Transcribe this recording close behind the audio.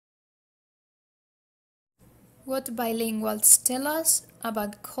What bilinguals tell us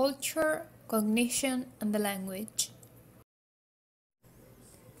about culture, cognition, and the language.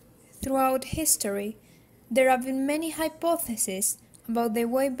 Throughout history, there have been many hypotheses about the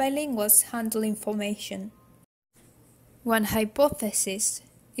way bilinguals handle information. One hypothesis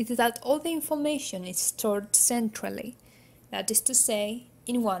is that all the information is stored centrally, that is to say,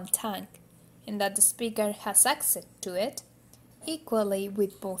 in one tank, and that the speaker has access to it equally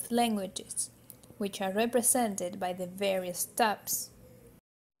with both languages, which are represented by the various tabs.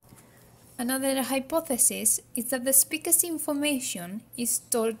 Another hypothesis is that the speaker's information is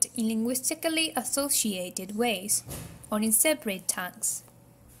stored in linguistically associated ways or in separate tanks.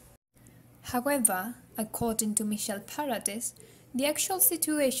 However, according to Michel Paradis, the actual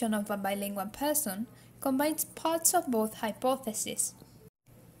situation of a bilingual person combines parts of both hypotheses.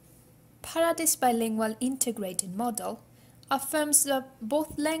 Paradis' bilingual integrated model affirms that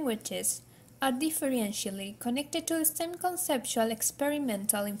both languages are differentially connected to the same conceptual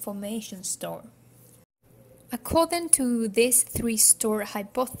experimental information store. According to this three-store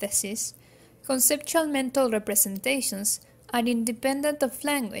hypothesis, conceptual mental representations are independent of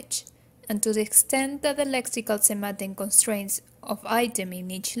language, and to the extent that the lexical semantic constraints of item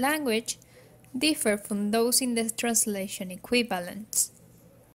in each language differ from those in the translation equivalents.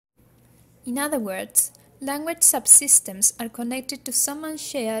 In other words, language subsystems are connected to some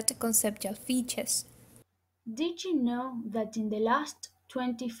unshared conceptual features. Did you know that in the last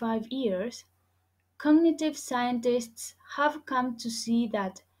 25 years, cognitive scientists have come to see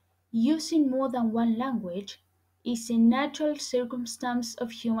that using more than one language is a natural circumstance of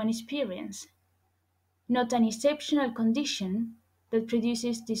human experience, not an exceptional condition that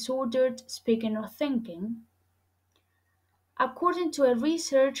produces disordered speaking or thinking? According to a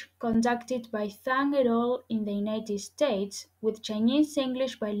research conducted by Thang et al. In the United States with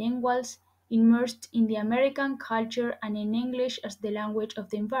Chinese-English bilinguals immersed in the American culture and in English as the language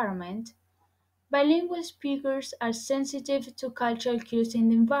of the environment, bilingual speakers are sensitive to cultural cues in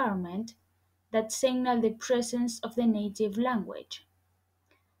the environment that signal the presence of the native language.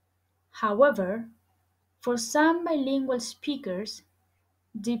 However, for some bilingual speakers,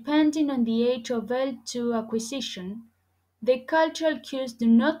 depending on the age of L2 acquisition, the cultural cues do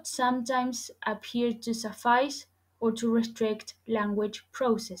not sometimes appear to suffice or to restrict language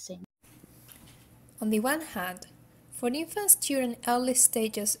processing. On the one hand, for infants during early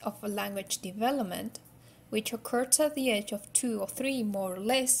stages of language development, which occurs at the age of 2 or 3 more or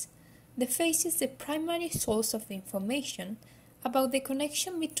less, the face is the primary source of information about the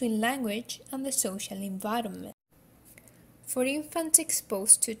connection between language and the social environment. For infants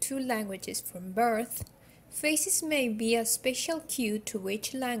exposed to 2 languages from birth, faces may be a special cue to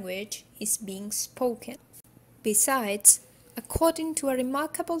which language is being spoken. Besides, according to a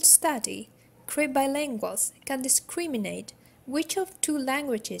remarkable study, Cree bilinguals can discriminate which of 2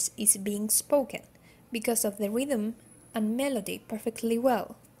 languages is being spoken because of the rhythm and melody perfectly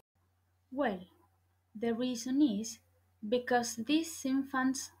well. Well, the reason is because these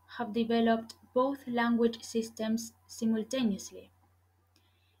infants have developed both language systems simultaneously.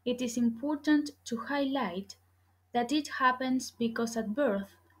 It is important to highlight that it happens because at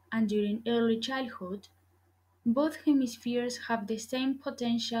birth and during early childhood, both hemispheres have the same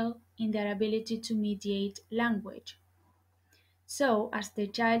potential in their ability to mediate language. So, as the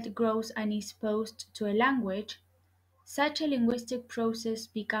child grows and is exposed to a language, such a linguistic process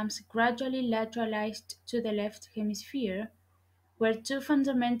becomes gradually lateralized to the left hemisphere, where 2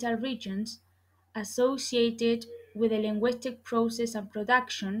 fundamental regions associated with the linguistic process and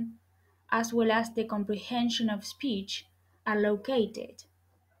production, as well as the comprehension of speech, are located.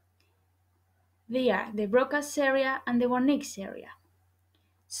 They are the Broca's area and the Wernicke's area.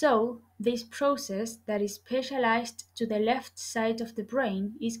 So, this process that is specialized to the left side of the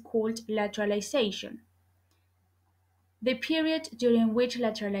brain is called lateralization. The period during which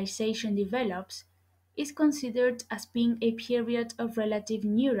lateralization develops is considered as being a period of relative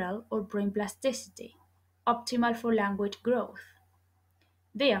neural or brain plasticity, optimal for language growth.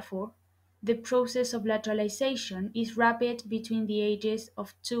 Therefore, the process of lateralization is rapid between the ages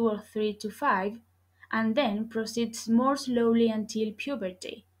of 2 or 3 to 5 and then proceeds more slowly until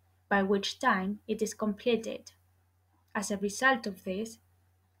puberty, by which time it is completed. As a result of this,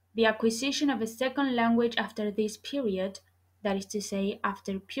 the acquisition of a second language after this period, that is to say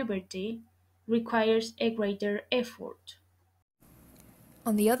after puberty, requires a greater effort.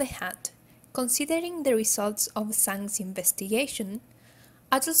 On the other hand, considering the results of Zhang's investigation,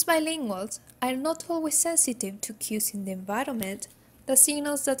 adult bilinguals are not always sensitive to cues in the environment that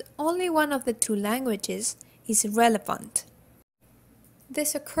signals that only one of the 2 languages is relevant.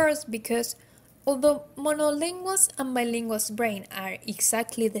 This occurs because Although monolinguals and bilinguals' brain are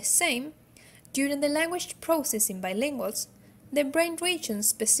exactly the same, during the language process in bilinguals, the brain regions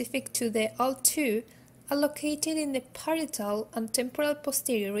specific to the L2 are located in the parietal and temporal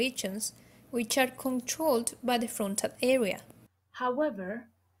posterior regions, which are controlled by the frontal area. However,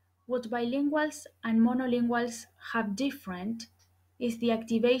 what bilinguals and monolinguals have different is the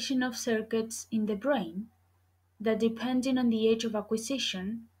activation of circuits in the brain that, depending on the age of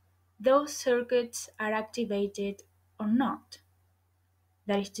acquisition, those circuits are activated or not.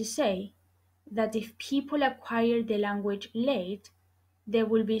 That is to say, that if people acquire the language late, there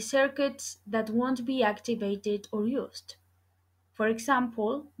will be circuits that won't be activated or used. For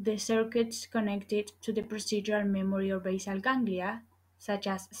example, the circuits connected to the procedural memory or basal ganglia, such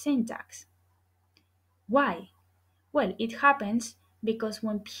as syntax. Why? Well, it happens because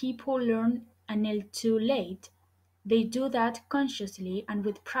when people learn an L2 late, they do that consciously and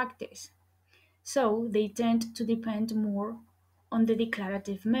with practice. So they tend to depend more on the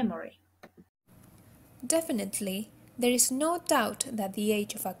declarative memory. Definitely, there is no doubt that the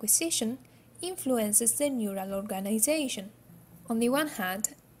age of acquisition influences the neural organization. On the one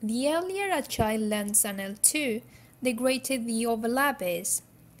hand, the earlier a child learns an L2, the greater the overlap is,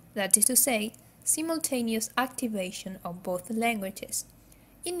 that is to say, simultaneous activation of both languages,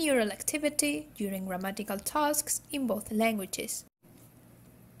 in neural activity during grammatical tasks in both languages.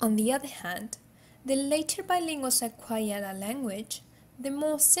 On the other hand, the later bilinguals acquire a language, the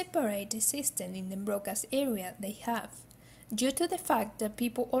more separate system in the broadcast area they have, due to the fact that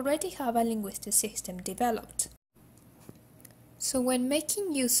people already have a linguistic system developed. So when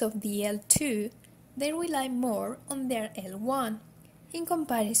making use of the L2, they rely more on their L1, in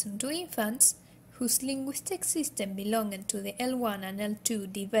comparison to infants whose linguistic system belonging to the L1 and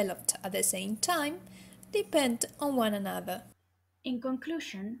L2 developed at the same time depend on one another. In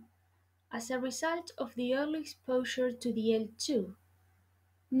conclusion, as a result of the early exposure to the L2,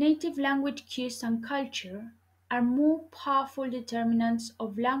 native language cues and culture are more powerful determinants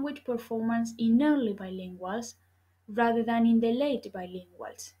of language performance in early bilinguals rather than in the late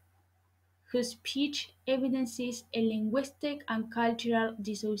bilinguals, whose speech evidences a linguistic and cultural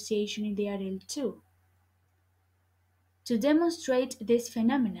dissociation in their L2. To demonstrate this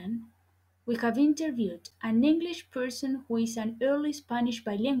phenomenon, we have interviewed an English person who is an early Spanish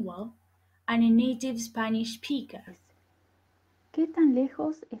bilingual and a native Spanish speaker. ¿Qué tan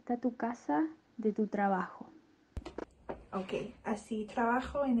lejos está tu casa de tu trabajo? Ok, así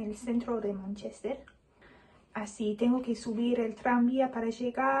trabajo en el centro de Manchester. Así tengo que subir el tranvía para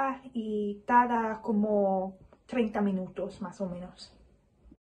llegar y tarda como 30 minutos más o menos.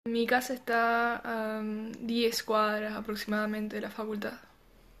 Mi casa está a 10 cuadras aproximadamente de la facultad.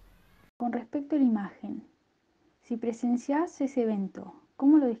 Con respecto a la imagen, si presencias ese evento,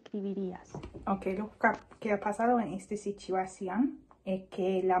 ¿cómo lo describirías? Ok, lo que ha pasado en esta situación es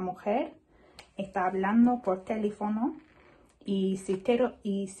que la mujer está hablando por teléfono y se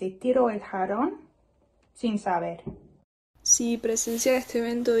tiró el jarrón sin saber. Si presenciara este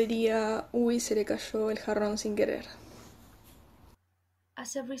evento diría, uy, se le cayó el jarrón sin querer.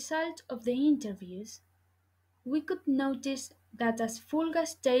 As a result of the interviews, we could notice that as Fulga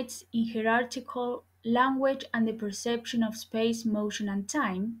states in her article Language and the Perception of Space, Motion and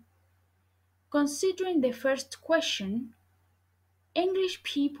Time, considering the first question, English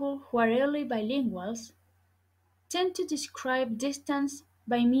people who are early bilinguals tend to describe distance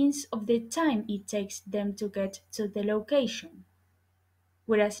by means of the time it takes them to get to the location,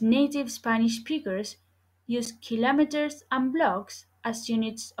 whereas native Spanish speakers use kilometers and blocks as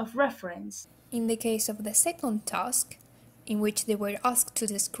units of reference. In the case of the second task, in which they were asked to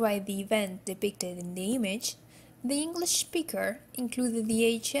describe the event depicted in the image, the English speaker included the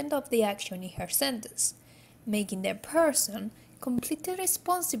agent of the action in her sentence, making the person completely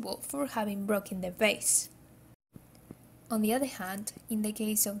responsible for having broken the vase. On the other hand, in the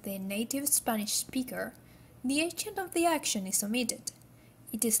case of the native Spanish speaker, the agent of the action is omitted.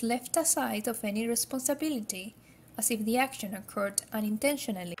 It is left aside of any responsibility, as if the action occurred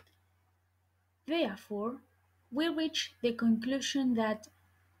unintentionally. Therefore, we reach the conclusion that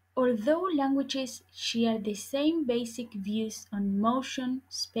although languages share the same basic views on motion,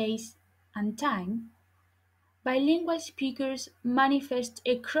 space, and time, bilingual speakers manifest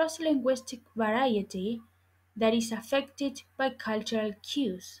a cross-linguistic variety that is affected by cultural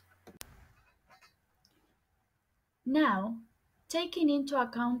cues. Now, taking into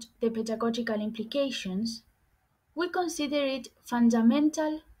account the pedagogical implications, we consider it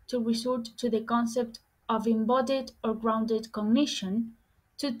fundamental to resort to the concept of embodied or grounded cognition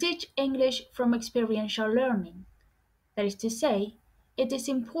to teach English from experiential learning, that is to say, it is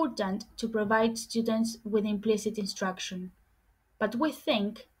important to provide students with implicit instruction, but we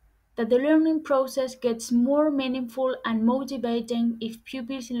think that the learning process gets more meaningful and motivating if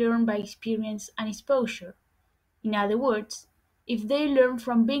pupils learn by experience and exposure. In other words, if they learn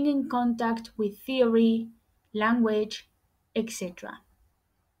from being in contact with theory, language, etc.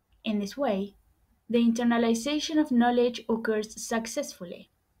 In this way, the internalization of knowledge occurs successfully.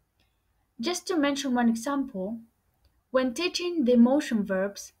 Just to mention one example, when teaching the motion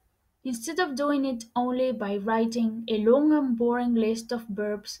verbs, instead of doing it only by writing a long and boring list of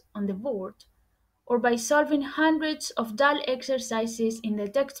verbs on the board, or by solving hundreds of dull exercises in the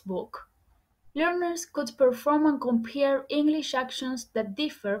textbook, learners could perform and compare English actions that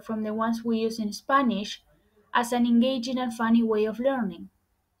differ from the ones we use in Spanish as an engaging and funny way of learning.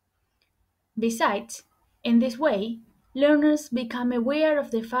 Besides, in this way, learners become aware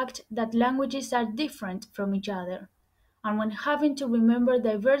of the fact that languages are different from each other, and when having to remember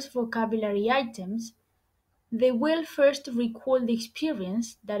diverse vocabulary items, they will first recall the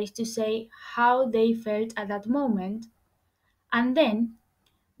experience, that is to say, how they felt at that moment, and then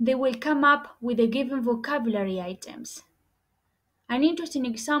they will come up with the given vocabulary items. An interesting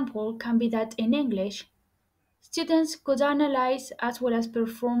example can be that in English, students could analyze as well as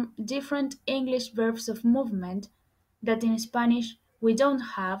perform different English verbs of movement that in Spanish we don't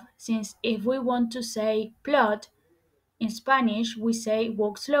have, since if we want to say plot, in Spanish we say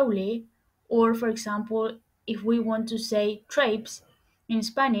walk slowly, or for example, if we want to say traipse, in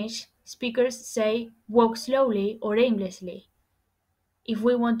Spanish speakers say walk slowly or aimlessly. If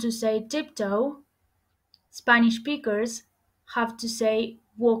we want to say tiptoe, Spanish speakers have to say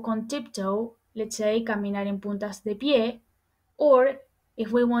walk on tiptoe, let's say caminar en puntas de pie, or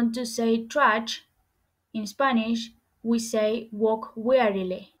if we want to say trudge, in Spanish we say walk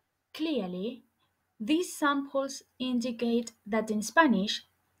warily. Clearly, these samples indicate that in Spanish,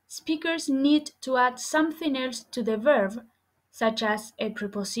 speakers need to add something else to the verb, such as a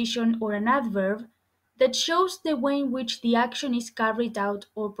preposition or an adverb, that shows the way in which the action is carried out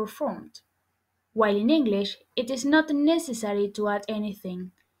or performed, while in English it is not necessary to add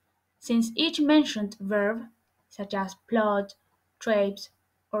anything, since each mentioned verb, such as plod, traipse,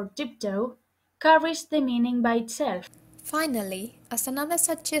 or tiptoe, carries the meaning by itself. Finally, as another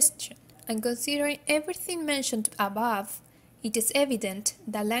suggestion, and considering everything mentioned above, it is evident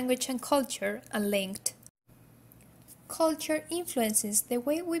that language and culture are linked. Culture influences the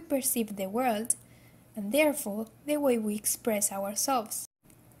way we perceive the world, and therefore the way we express ourselves.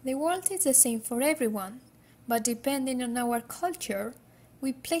 The world is the same for everyone, but depending on our culture,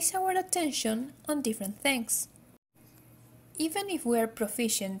 we place our attention on different things. Even if we are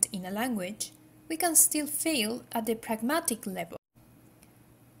proficient in a language, we can still fail at the pragmatic level.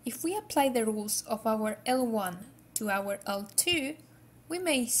 If we apply the rules of our L1 to our L2, we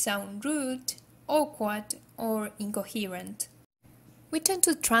may sound rude, awkward, or incoherent. We tend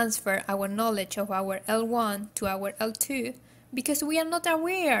to transfer our knowledge of our L1 to our L2 because we are not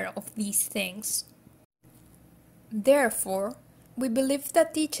aware of these things. Therefore, we believe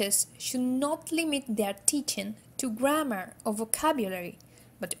that teachers should not limit their teaching to grammar or vocabulary,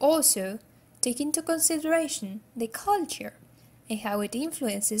 but also take into consideration the culture and how it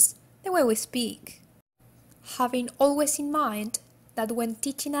influences the way we speak. Having always in mind that when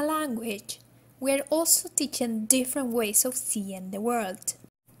teaching a language, we are also teaching different ways of seeing the world.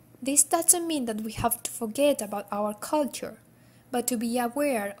 This doesn't mean that we have to forget about our culture, but to be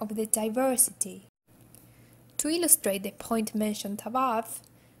aware of the diversity. To illustrate the point mentioned above,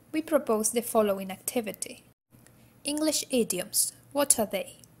 we propose the following activity. English idioms, what are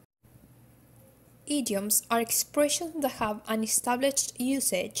they? Idioms are expressions that have an established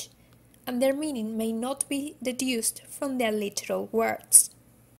usage, and their meaning may not be deduced from their literal words.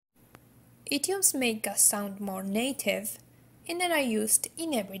 Idioms make us sound more native, and they are used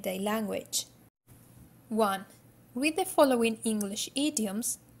in everyday language. 1. Read the following English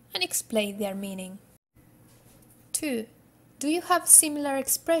idioms and explain their meaning. 2. Do you have similar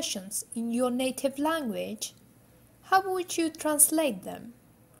expressions in your native language? How would you translate them?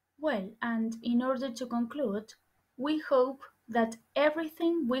 Well, and in order to conclude, we hope that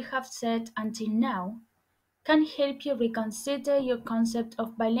everything we have said until now can help you reconsider your concept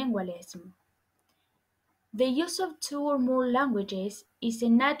of bilingualism. The use of two or more languages is a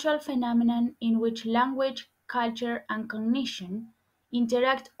natural phenomenon in which language, culture, and cognition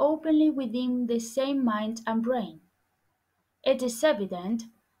interact openly within the same mind and brain. It is evident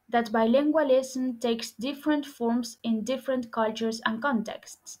that bilingualism takes different forms in different cultures and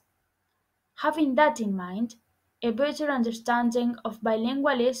contexts. Having that in mind, a better understanding of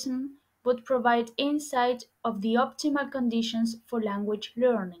bilingualism but provide insight of the optimal conditions for language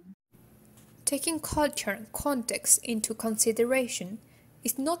learning. Taking culture and context into consideration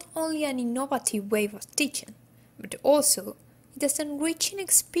is not only an innovative way of teaching, but also it is an enriching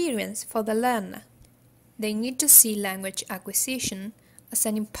experience for the learner. They need to see language acquisition as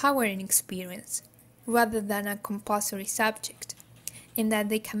an empowering experience, rather than a compulsory subject, and that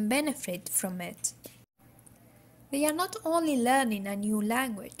they can benefit from it. They are not only learning a new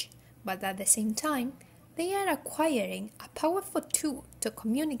language, but at the same time, they are acquiring a powerful tool to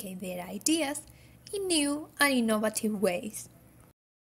communicate their ideas in new and innovative ways.